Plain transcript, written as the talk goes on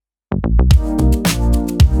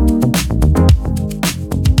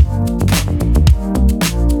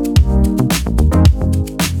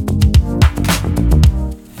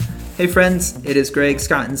Hey friends, it is Greg,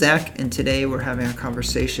 Scott, and Zach, and today we're having a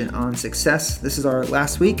conversation on success. This is our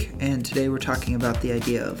last week, and today we're talking about the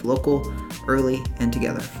idea of local, early, and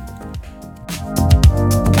together.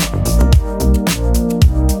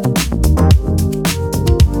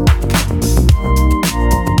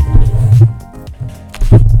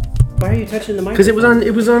 Why are you touching the microphone? Because it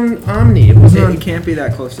was on Omni. You can't be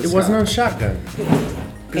that close to Scott. It wasn't on Shotgun.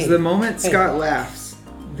 Because the moment Scott laughs,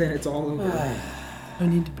 then it's all over. I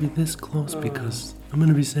need to be this close because I'm going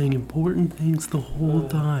to be saying important things the whole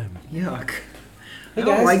time. Yuck. Hey I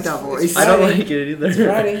don't guys, like that voice. I don't like it either. It's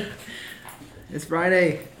Friday. It's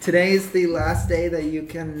Friday. Today's the last day that you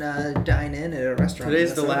can dine in at a restaurant.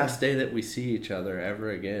 Today's the last day that we see each other ever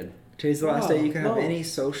again. Today's the last day you can have No. any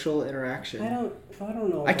social interaction. I don't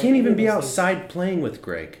know. I can't even be outside playing with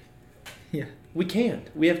Greg. Yeah. We can't.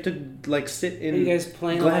 We have to sit Are in you guys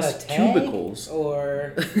playing a lot glass of tag? cubicles.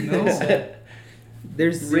 Or No.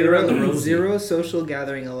 There's Right around the rosy. zero social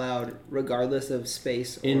gathering allowed, regardless of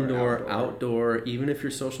space or Indoor, outdoor, even if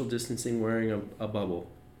you're social distancing wearing a bubble.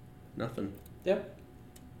 Nothing. Yep.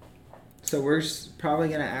 So we're probably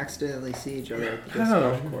going to accidentally see each other at this I don't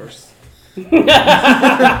know. golf course.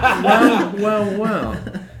 Well.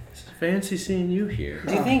 It's fancy seeing you here.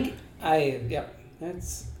 Do you think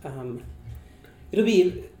that's it'll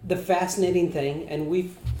be the fascinating thing, and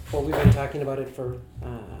we've been talking about it for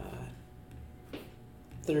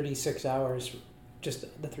 36 hours, just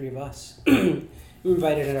the three of us. We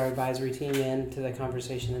invited our advisory team in to the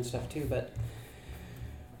conversation and stuff too, but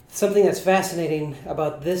something that's fascinating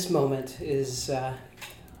about this moment is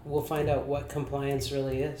we'll find out what compliance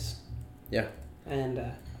really is. Yeah. And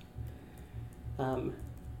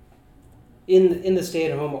in the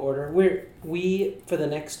stay-at-home order, we for the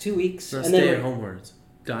next 2 weeks, Not and then stay-at-home words.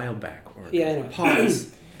 Dial back order. Yeah, I know.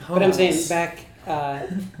 Pause. But I'm saying back,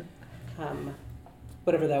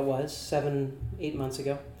 whatever that was, 7-8 months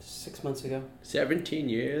ago, 6 months ago. 17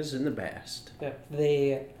 years in the past. Yeah,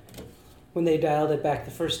 when they dialed it back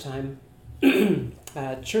the first time,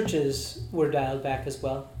 churches were dialed back as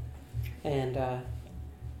well, and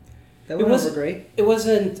That went over great. it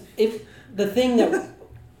wasn't the thing that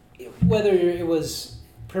whether it was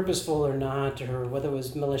purposeful or not, or whether it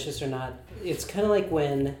was malicious or not. It's kind of like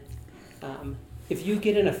when if you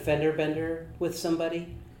get in a fender bender with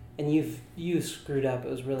somebody and you screwed up,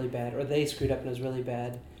 it was really bad, or they screwed up and it was really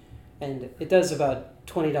bad, and it does about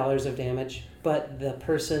 $20 of damage, but the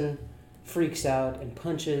person freaks out and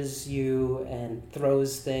punches you and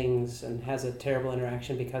throws things and has a terrible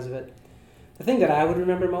interaction because of it. The thing that I would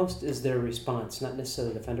remember most is their response, not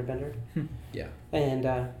necessarily the fender bender. Yeah. And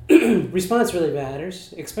response really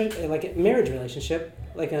matters, especially like a marriage relationship.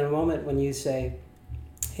 Like in a moment when you say,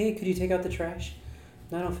 "Hey, could you take out the trash?"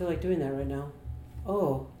 "No, I don't feel like doing that right now."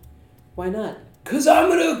 "Oh, why not?" "'Cause I'm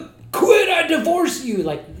gonna quit. I divorce you."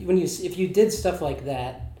 Like if you did stuff like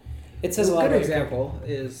that, it says a lot. A good about example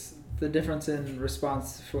is the difference in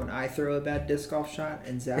response for when I throw a bad disc golf shot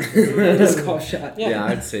and Zach throws a bad disc golf shot. Yeah,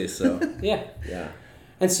 I'd say so. Yeah. Yeah.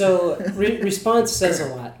 And so response says a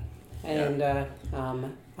lot, and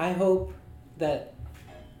I hope that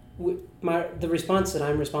the response that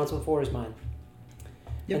I'm responsible for is mine.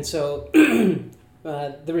 Yep. And so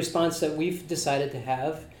the response that we've decided to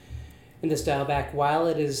have in this dial back, while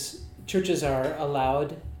it is churches are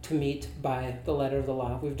allowed to meet by the letter of the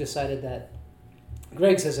law, we've decided that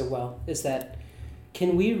Greg says it well, is that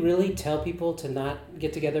can we really tell people to not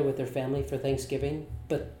get together with their family for Thanksgiving,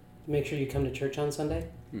 but make sure you come to church on Sunday?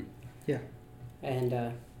 Yeah.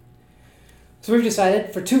 And so we've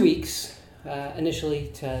decided for 2 weeks initially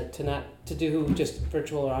to do just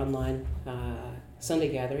virtual or online Sunday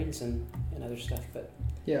gatherings and other stuff. But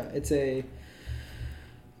yeah, it's a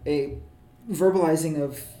verbalizing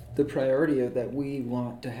of the priority of that we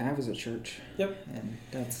want to have as a church. Yep. And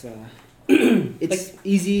that's it's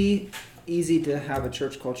easy to have a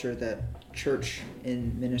church culture that church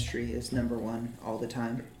in ministry is number one all the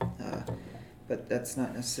time, but that's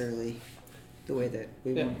not necessarily the way that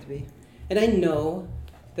we want it to be. And I know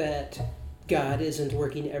that God isn't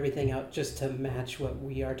working everything out just to match what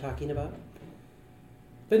we are talking about,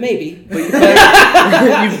 but maybe.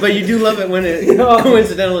 But you do love it when it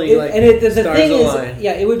coincidentally the stars thing align. is,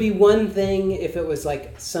 it would be one thing if it was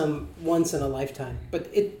like some once in a lifetime, but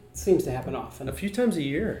it seems to happen often. A few times a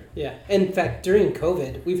year. Yeah. In fact, during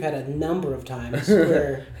COVID, we've had a number of times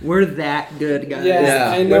where we're that good, guys.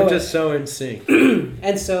 Yeah, I know we're just so in sync.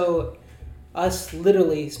 And so us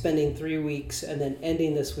literally spending 3 weeks and then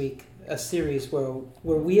ending this week a series where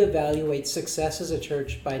we evaluate success as a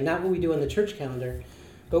church by not what we do on the church calendar,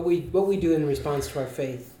 but what we do in response to our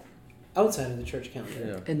faith. outside of the church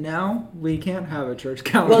calendar. Yeah. And now we can't have a church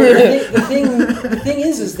calendar. Well, the thing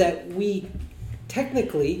is that we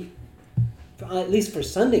technically, at least for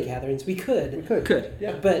Sunday gatherings, we could. Could.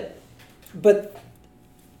 Yeah. But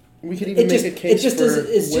We could even It make just- a case it just for is-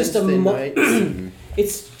 it's just a Wednesday mo- nights and-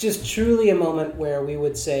 it's just truly a moment where we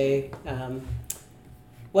would say,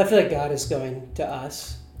 well, I feel like God is going to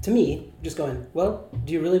us, to me, just going, well,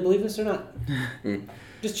 do you really believe this or not? Mm.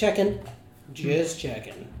 Just checking. Just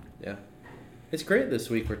checking. Yeah. It's great this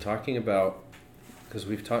week we're talking about, because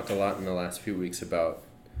we've talked a lot in the last few weeks about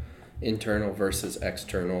internal versus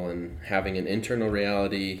external and having an internal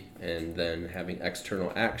reality and then having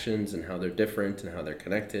external actions and how they're different and how they're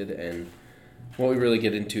connected. And what we really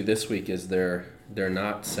get into this week is they're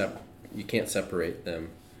not you can't separate them.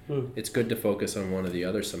 It's good to focus on one or the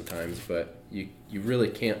other sometimes, but you really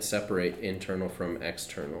can't separate internal from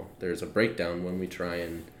external. There's a breakdown when we try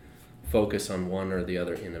and focus on one or the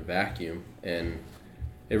other in a vacuum, and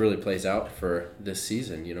it really plays out for this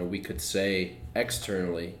season. You know, we could say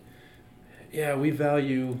externally, yeah, we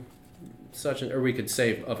value such, or we could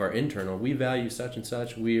say of our internal, we value such and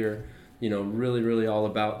such. We're, really, really all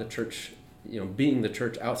about the church, being the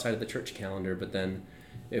church outside of the church calendar. But then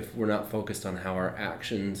if we're not focused on how our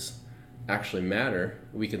actions actually matter,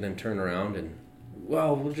 we can then turn around and,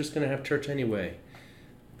 well, we're just going to have church anyway.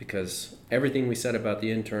 Because everything we said about the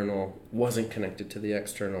internal wasn't connected to the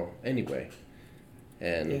external anyway.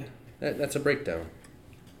 And that's a breakdown.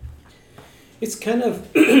 It's kind of,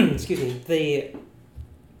 excuse me, the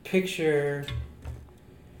picture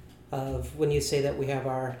of when you say that we have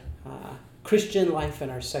our Christian life and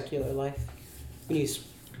our secular life. When you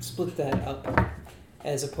split that up,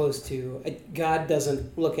 as opposed to, God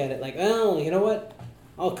doesn't look at it like, oh, you know what?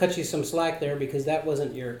 I'll cut you some slack there because that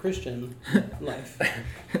wasn't your Christian life.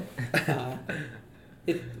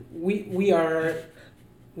 We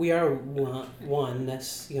are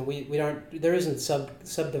oneness. We aren't. There isn't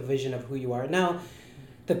subdivision of who you are. Now,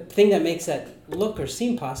 the thing that makes that look or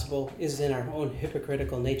seem possible is in our own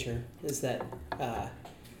hypocritical nature. Is that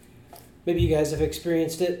maybe you guys have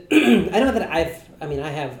experienced it. I know that I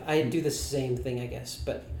have. I do the same thing, I guess.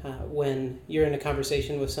 But when you're in a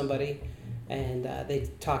conversation with somebody and they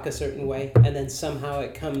talk a certain way, and then somehow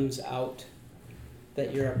it comes out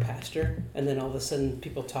that you're a pastor, and then all of a sudden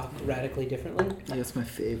people talk radically differently. Yeah, that's my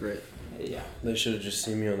favorite. Yeah. They should have just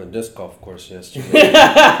seen me on the disc golf course yesterday.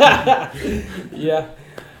 Yeah.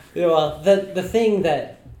 Well, the thing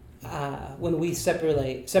that when we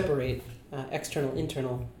separate external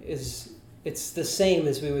internal is it's the same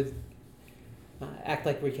as we would act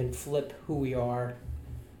like we can flip who we are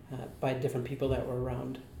by different people that we're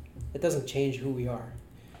around. It doesn't change who we are.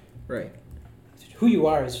 Right. Who you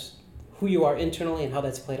are is who you are internally and how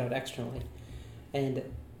that's played out externally. And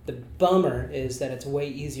the bummer is that it's way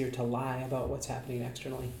easier to lie about what's happening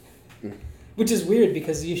externally. Which is weird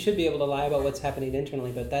because you should be able to lie about what's happening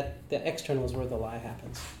internally, but the external is where the lie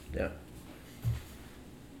happens. Yeah.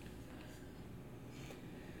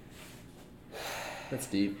 That's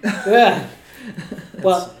deep. Yeah.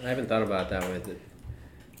 Well, I haven't thought about it that way.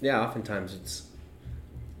 Yeah, oftentimes it's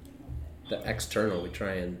the external. We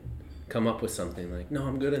try and come up with something like, no,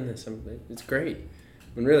 I'm good in this. It's great.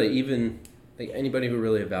 When really, even like anybody who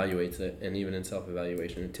really evaluates it, and even in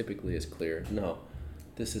self-evaluation, it typically is clear, no,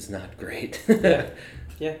 this is not great.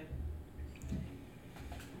 Yeah.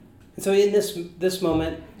 And so in this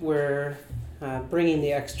moment, we're bringing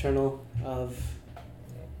the external of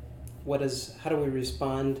how do we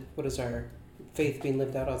respond? What is our faith being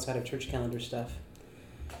lived out outside of church calendar stuff?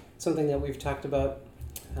 Something that we've talked about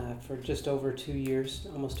for just over 2 years,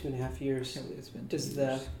 almost 2.5 years. It's been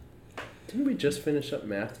Didn't we just finish up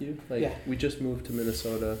Matthew? Yeah. We just moved to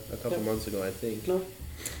Minnesota a couple Yep. months ago, I think. No.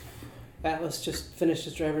 Atlas just finished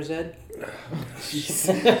his driver's ed.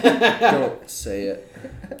 Don't say it.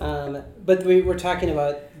 But we're talking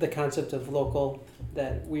about the concept of local,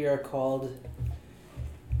 that we are called,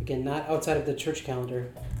 again, not outside of the church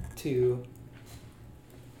calendar, to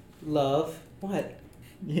love. What?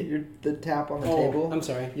 The tap on the Oh, table. I'm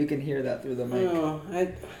sorry. You can hear that through the mic. No,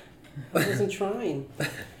 I wasn't trying.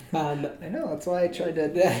 I know, that's why I tried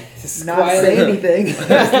to Just not quietly. say anything.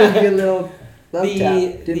 Just give you a little love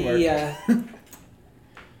tap. Didn't work.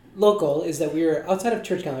 Local is that we're outside of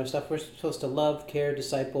church calendar stuff. We're supposed to love, care,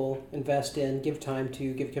 disciple, invest in, give time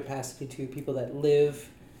to, give capacity to people that live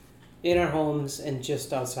in our homes and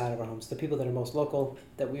just outside of our homes. The people that are most local,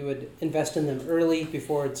 that we would invest in them early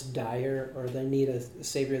before it's dire or they need a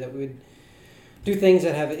savior, that we would do things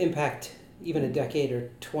that have impact even a decade or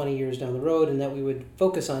 20 years down the road, and that we would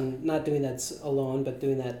focus on not doing that alone, but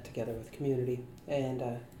doing that together with community. And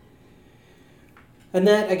And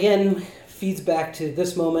that, again, feeds back to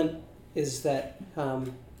this moment, is that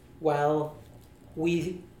while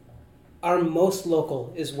our most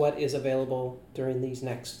local is what is available during these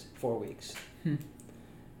next 4 weeks.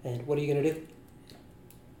 And what are you going to do?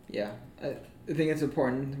 Yeah, I think it's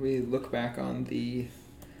important we look back on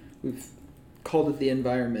we've called it the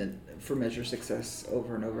environment for measure success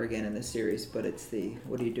over and over again in this series, but it's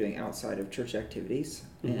what are you doing outside of church activities?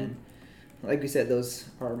 Mm-hmm. And like we said, those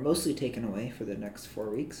are mostly taken away for the next 4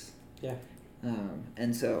 weeks. Yeah.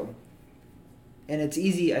 And it's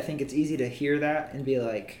easy, I think it's easy to hear that and be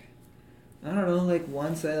like, I don't know, like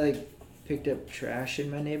once I picked up trash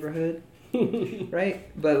in my neighborhood, right?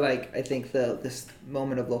 But I think this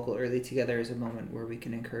moment of local early together is a moment where we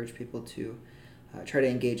can encourage people to try to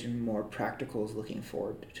engage in more practicals looking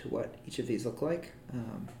forward to what each of these look like.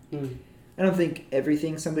 I don't think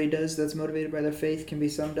everything somebody does that's motivated by their faith can be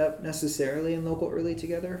summed up necessarily in local early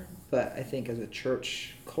together, but I think as a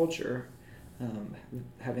church culture,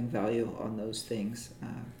 having value on those things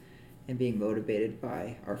and being motivated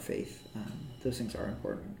by our faith, those things are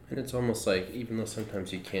important. And it's almost like, even though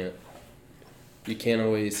sometimes you can't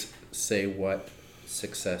always say what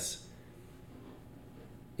success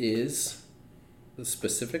is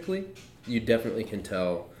specifically, you definitely can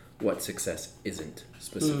tell what success isn't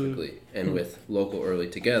specifically. And with local early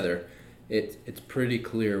together, it's pretty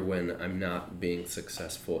clear when I'm not being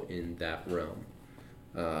successful in that realm.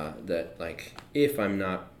 That if I'm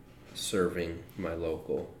not serving my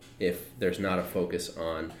local, if there's not a focus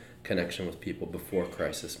on connection with people before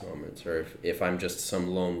crisis moments, or if I'm just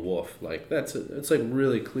some lone wolf, it's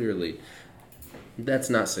really clearly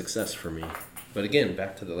that's not success for me. But again,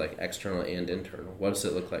 back to the external and internal. What does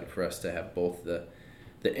it look like for us to have both the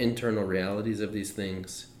internal realities of these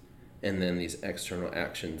things and then these external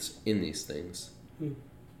actions in these things?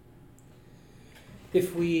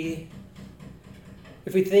 If we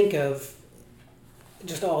think of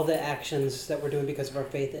just all the actions that we're doing because of our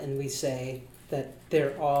faith, and we say that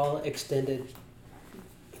they're all extended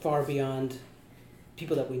far beyond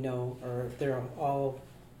people that we know, or they're all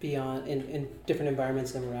beyond in different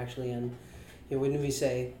environments than we're actually in. When we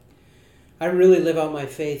say, I really live out my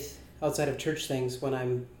faith outside of church things when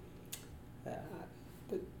I'm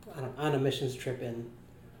on a missions trip in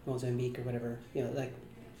Mozambique or whatever,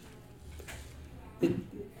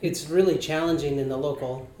 it's really challenging in the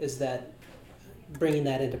local, is that bringing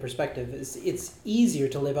that into perspective. It's easier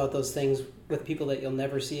to live out those things with people that you'll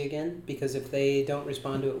never see again, because if they don't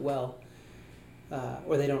respond to it well,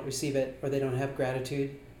 or they don't receive it, or they don't have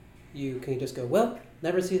gratitude, you can just go, well,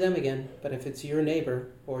 never see them again. But if it's your neighbor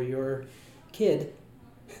or your kid,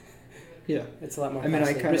 yeah, it's a lot more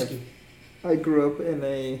risky. I grew up in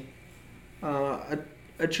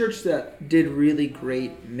a church that did really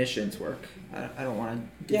great missions work. I don't want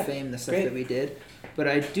to defame the stuff that we did, but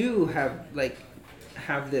I do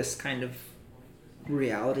have this kind of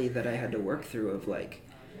reality that I had to work through of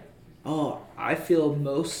I feel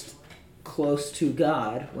most close to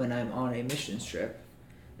God when I'm on a missions trip.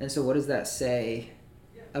 And so what does that say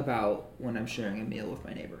about when I'm sharing a meal with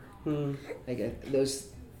my neighbor?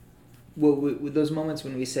 With those moments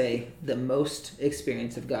when we say the most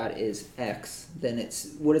experience of God is X, then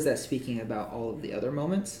what is that speaking about all of the other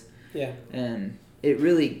moments? Yeah. And it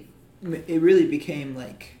really became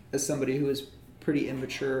as somebody who was pretty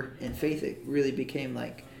immature in faith, it really became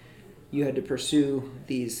you had to pursue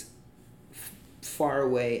these far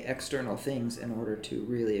away external things in order to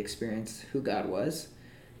really experience who God was.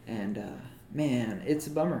 And man, it's a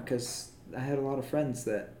bummer, because I had a lot of friends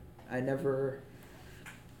that I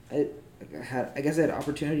had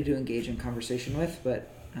opportunity to engage in conversation with, but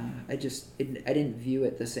I didn't view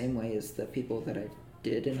it the same way as the people that I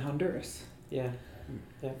did in Honduras. Yeah.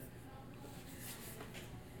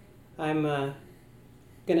 I'm going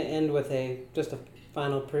to end with just a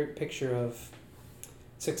final picture of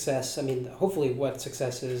success. Hopefully what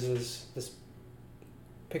success is this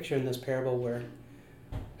picture in this parable where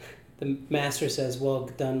the master says, well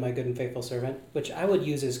done, my good and faithful servant, which I would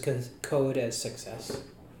use as code as success.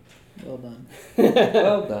 Well done.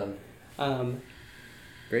 Well done.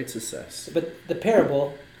 Great success. But the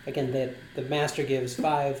parable, again, the master gives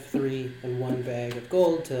 5, 3, and 1 bag of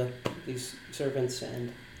gold to these servants,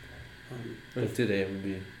 and today it would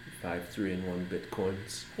be 5, 3, and 1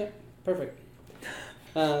 bitcoins. Yep, perfect.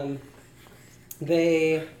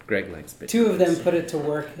 Greg likes bitcoins. 2 of them put it to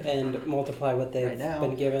work and multiply what they've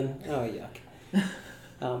been given. Oh,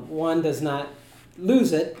 yuck. 1 does not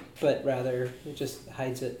lose it, but rather it just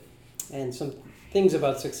hides it. And some things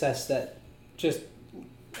about success that just,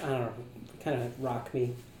 I don't know, kind of rock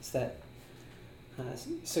me is that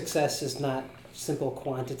success is not simple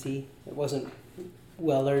quantity. It wasn't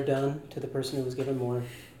weller done to the person who was given more.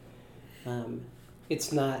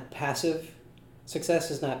 It's not passive.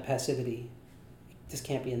 Success is not passivity. It just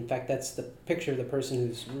can't be. In fact, that's the picture of the person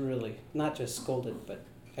who's really not just scolded but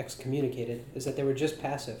excommunicated, is that they were just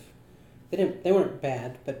passive. They weren't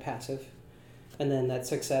bad, but passive. And then that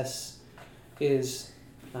success is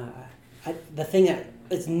the thing that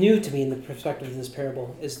is new to me in the perspective of this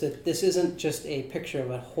parable is that this isn't just a picture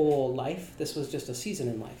of a whole life. This was just a season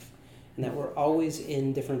in life, and that we're always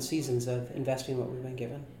in different seasons of investing what we've been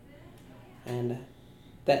given. And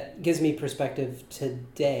that gives me perspective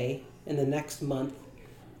today. In the next month,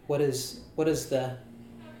 what is the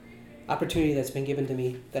opportunity that's been given to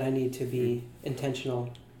me that I need to be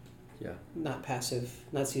intentional, not passive,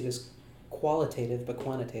 not see it as qualitative but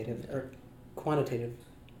quantitative, or quantitative,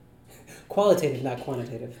 not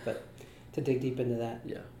quantitative, but to dig deep into that.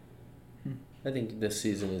 Yeah. I think this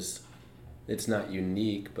season it's not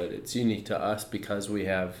unique, but it's unique to us because we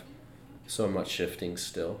have so much shifting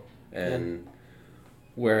still. And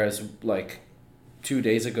whereas like 2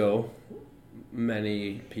 days ago,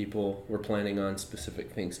 many people were planning on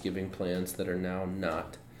specific Thanksgiving plans that are now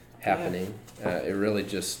not happening. It really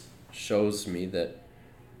just shows me that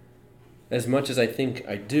as much as I think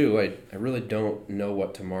I do, I really don't know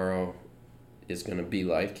what tomorrow is going to be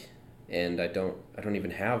like, and I don't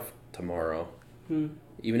even have tomorrow.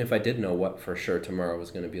 Even if I did know what for sure tomorrow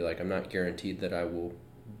was going to be like, I'm not guaranteed that I will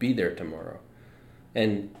be there tomorrow.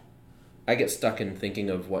 And I get stuck in thinking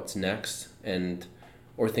of what's next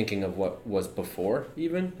or thinking of what was before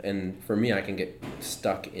even. And for me, I can get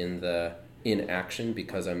stuck in the inaction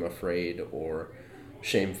because I'm afraid or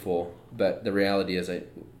shameful. But the reality is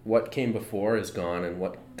what came before is gone, and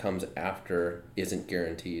what comes after isn't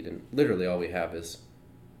guaranteed. And literally all we have is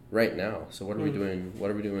right now. So what are we doing?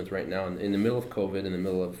 What are we doing with right now? In the middle of COVID, in the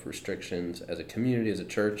middle of restrictions, as a community, as a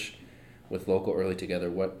church, with local early together,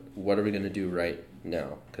 what are we going to do right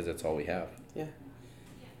now? Because that's all we have. Yeah.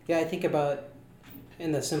 I think about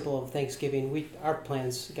in the simple of Thanksgiving, our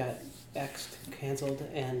plans got canceled,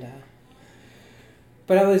 and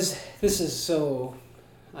but this is so,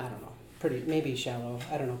 I don't know, pretty maybe shallow.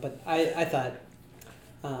 I don't know, but I thought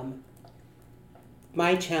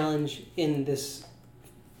my challenge in this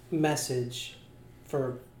message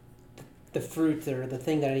for the fruit or the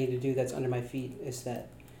thing that I need to do that's under my feet is that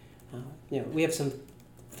we have some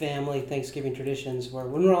family Thanksgiving traditions where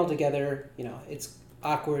when we're all together, it's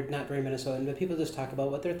awkward, not very Minnesotan, but people just talk about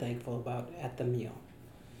what they're thankful about at the meal.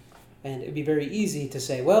 And it'd be very easy to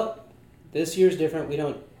say, well, this year's different, we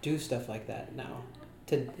don't do stuff like that now,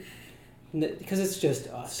 because it's just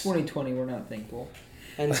us. It's 2020, we're not thankful.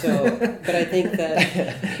 And so, but I think that,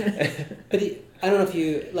 I don't know if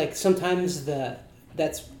you, like, sometimes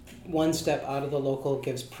that's one step out of the local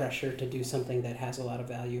gives pressure to do something that has a lot of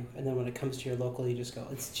value. And then when it comes to your local, you just go,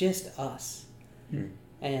 it's just us.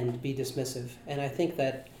 And be dismissive. And I think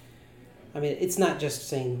that, it's not just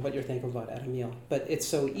saying what you're thankful about at a meal, but it's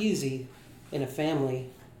so easy in a family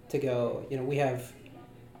to go, we have,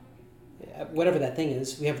 whatever that thing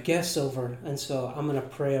is, we have guests over, and so I'm going to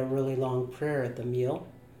pray a really long prayer at the meal,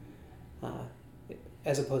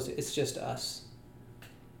 as opposed to it's just us.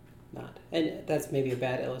 Not. And that's maybe a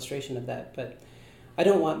bad illustration of that, but I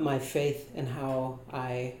don't want my faith and how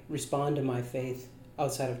I respond to my faith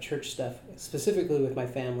outside of church stuff, specifically with my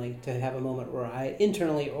family, to have a moment where I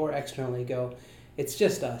internally or externally go, it's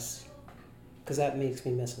just us, because that makes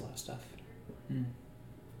me miss a lot of stuff.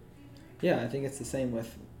 Yeah, I think it's the same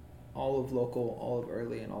with all of local, all of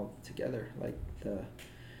early, and all together. Like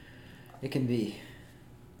it can be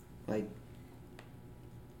like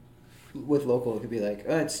with local, it could be like,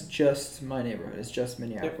 oh, it's just my neighborhood, it's just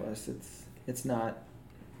Minneapolis, it's not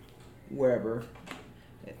wherever.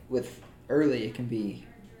 With early, it can be,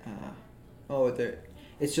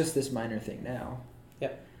 it's just this minor thing now.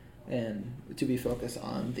 Yep. And to be focused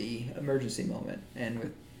on the emergency moment, and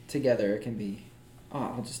with together, it can be,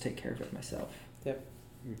 I'll just take care of it myself. Yep.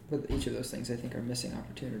 But each of those things, I think, are missing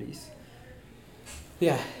opportunities.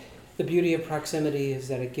 Yeah. The beauty of proximity is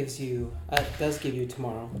that it does give you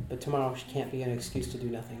tomorrow, but tomorrow can't be an excuse to do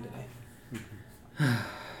nothing today.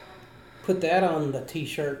 Put that on the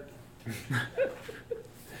t-shirt.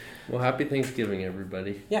 Well, happy Thanksgiving,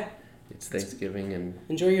 everybody. Yeah. It's Thanksgiving, and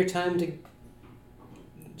enjoy your time to...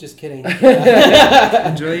 Just kidding.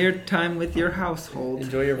 Enjoy your time with your household.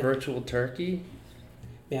 Enjoy your virtual turkey.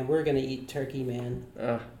 Man, we're going to eat turkey, man.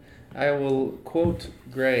 I will quote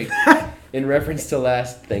Greg in reference to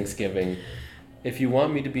last Thanksgiving. If you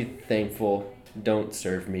want me to be thankful, don't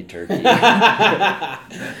serve me turkey.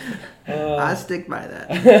 I stick by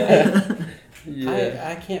that.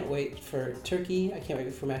 I can't wait for turkey. I can't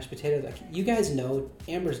wait for mashed potatoes. You guys know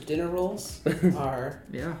Amber's dinner rolls are.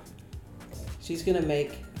 Yeah. She's gonna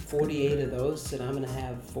make 48 of those, and I'm gonna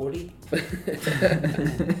have 40.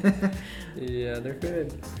 Yeah, they're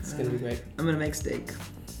good. It's gonna be great. I'm gonna make steak.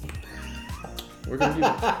 We're gonna do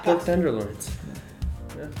pork tenderloins.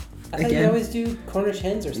 Yeah. I thought you always do Cornish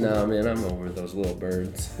hens or something. No, man, I'm over those little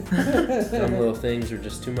birds. Some little things are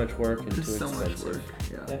just too much work and Just too so expensive. much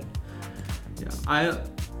work. Yeah.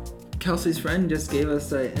 Kelsey's friend just gave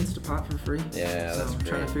us an Instapot for free. Yeah, so that's I'm great.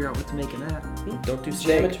 trying to figure out what to make in that. Don't do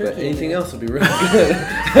Jam a steak, turkey but in anything there. else will be really good.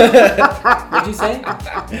 What'd you say?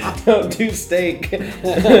 Don't do steak.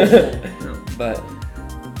 No. But,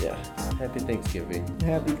 yeah, happy Thanksgiving.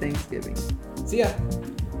 Happy Thanksgiving. See ya.